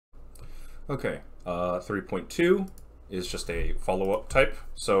Okay, 3.2 is just a follow-up type.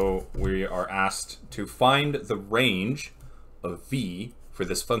 So we are asked to find the range of v for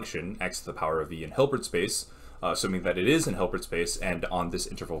this function, x to the power of v in Hilbert space, assuming that it is in Hilbert space and on this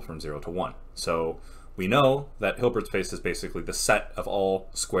interval from 0 to 1. So we know that Hilbert space is basically the set of all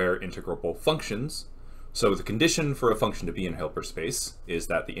square integrable functions. So the condition for a function to be in Hilbert space is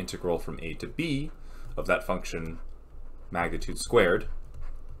that the integral from a to b of that function, magnitude squared,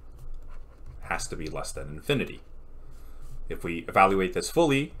 has to be less than infinity. If we evaluate this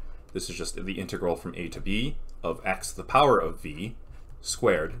fully, this is just the integral from a to b of x to the power of v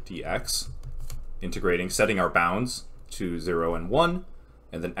squared dx, integrating, setting our bounds to 0 and 1,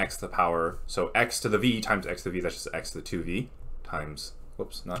 and then x to the power, so x to the v times x to the v, that's just x to the 2v, times,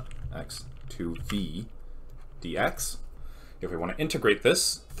 whoops, not x, 2v dx. If we want to integrate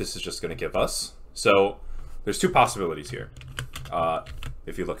this, this is just going to give us, so there's two possibilities here.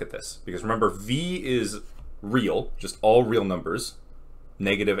 If you look at this, because remember v is real, just all real numbers,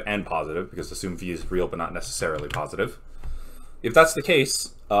 negative and positive, because assume v is real but not necessarily positive. If that's the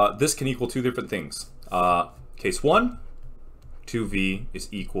case, this can equal two different things. Case 1, 2v is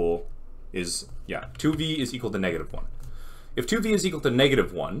equal to negative 1. If 2v is equal to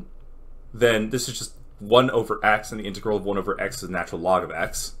negative 1, then this is just 1 over x, and the integral of 1 over x is the natural log of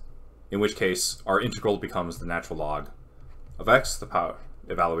x, in which case our integral becomes the natural log of x to the power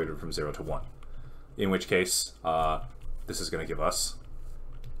evaluated from 0 to 1. In which case, this is going to give us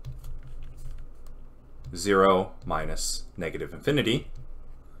 0 minus negative infinity,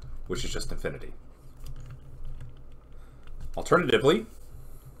 which is just infinity. Alternatively,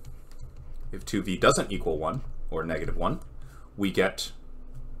 if 2v doesn't equal 1, or negative 1, we get,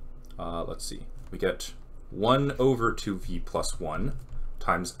 we get 1 over 2v plus 1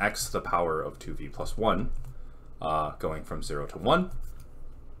 times x to the power of 2v plus 1, going from 0 to 1,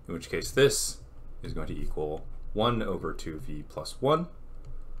 in which case this is going to equal 1 over 2v plus 1,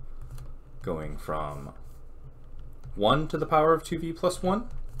 going from 1 to the power of 2v plus 1,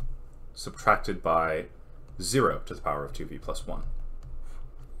 subtracted by 0 to the power of 2v plus 1.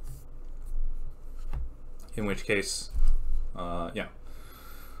 In which case, and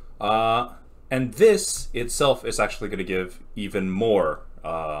this itself is actually going to give even more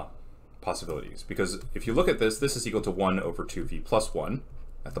possibilities, because if you look at this, this is equal to 1 over 2v plus 1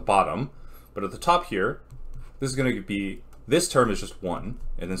 at the bottom, but at the top here, this is going to be, this term is just 1,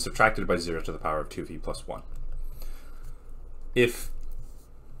 and then subtracted by 0 to the power of 2v plus 1.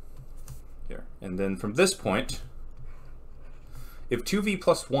 And then from this point, if 2v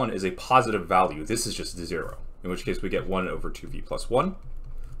plus 1 is a positive value, this is just 0, in which case we get 1 over 2v plus 1.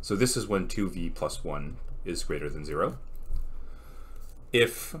 So this is when 2v plus 1 is greater than 0.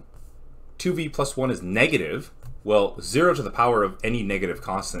 If 2v plus 1 is negative, well, 0 to the power of any negative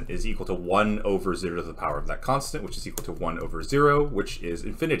constant is equal to 1 over 0 to the power of that constant, which is equal to 1 over 0, which is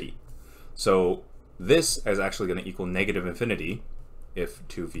infinity. So this is actually going to equal negative infinity if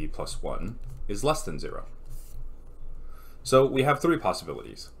 2v plus 1 is less than 0. So we have three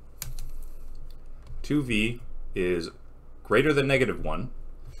possibilities. 2v is greater than negative 1,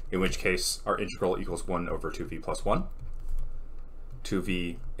 in which case our integral equals 1 over 2v plus 1.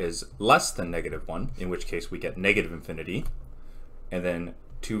 2v is less than negative 1, in which case we get negative infinity, and then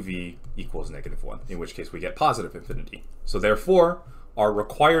 2v equals negative 1, in which case we get positive infinity. So therefore, our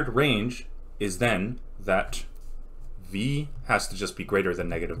required range is then that v has to just be greater than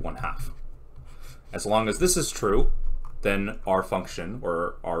negative 1/2. As long as this is true, then our function,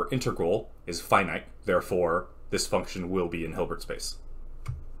 or our integral, is finite. Therefore, this function will be in Hilbert space.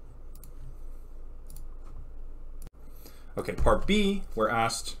 Okay, part B, we're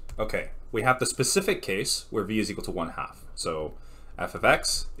asked, okay, we have the specific case where v is equal to 1/2. So f of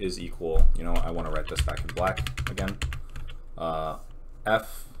x is equal, I want to write this back in black again.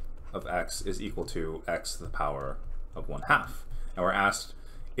 F of x is equal to x to the power of 1/2. And we're asked,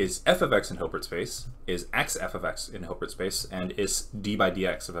 is f of x in Hilbert space? Is x f of x in Hilbert space? And is d by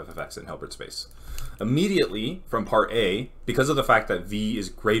dx of f of x in Hilbert space? Immediately from part A, because of the fact that v is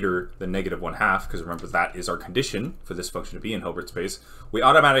greater than negative 1/2, because remember that is our condition for this function to be in Hilbert space, we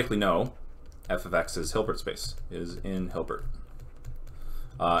automatically know f of x is Hilbert space, is in Hilbert.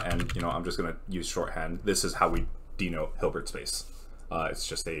 And I'm just going to use shorthand. This is how we denote Hilbert space. It's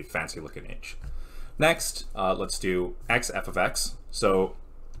just a fancy looking H. Next, let's do x f of x. So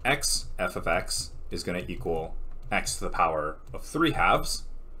x f of x is going to equal x to the power of 3/2.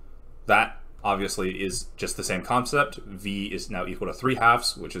 That obviously is just the same concept. V is now equal to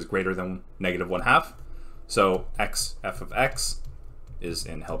 3/2, which is greater than negative 1/2. So x f of x is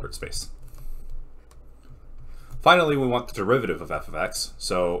in Hilbert space. Finally, we want the derivative of f of x.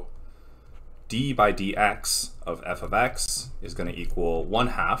 So d by dx of f of x is going to equal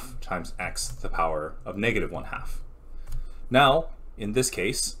 1/2 times x to the power of negative 1/2. Now, in this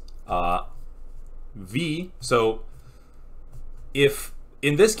case, v, so if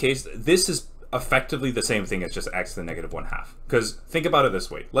in this case, this is effectively the same thing as just x to the negative 1/2. Because think about it this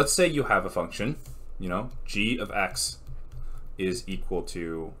way. Let's say you have a function, you know, g of x is equal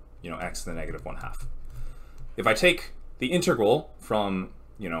to, you know, x to the negative 1/2. If I take the integral from,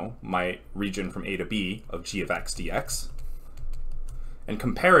 you know, my region from a to b of g of x dx and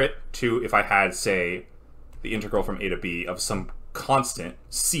compare it to if I had, say, the integral from a to b of some constant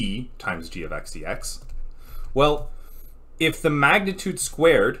c times g of x dx, well, if the magnitude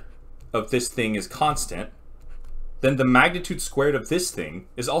squared of this thing is constant, then the magnitude squared of this thing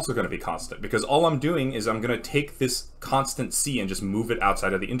is also going to be constant, because all I'm doing is I'm going to take this constant c and just move it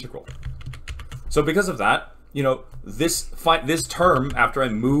outside of the integral. So because of that, you know, this term, after I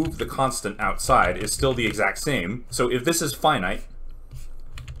move the constant outside, is still the exact same. So if this is finite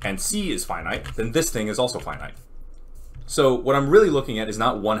and c is finite, then this thing is also finite. So what I'm really looking at is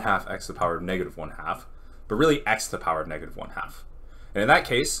not 1/2 x to the power of negative 1/2, but really x to the power of negative 1/2. And in that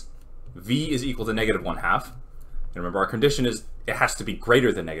case, v is equal to negative 1/2. And remember, our condition is it has to be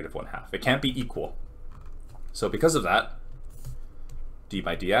greater than negative 1/2. It can't be equal. So because of that, d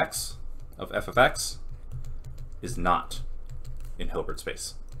by dx of f of x is not in Hilbert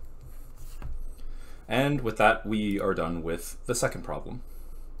space. And with that, we are done with the second problem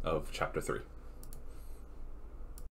of chapter 3.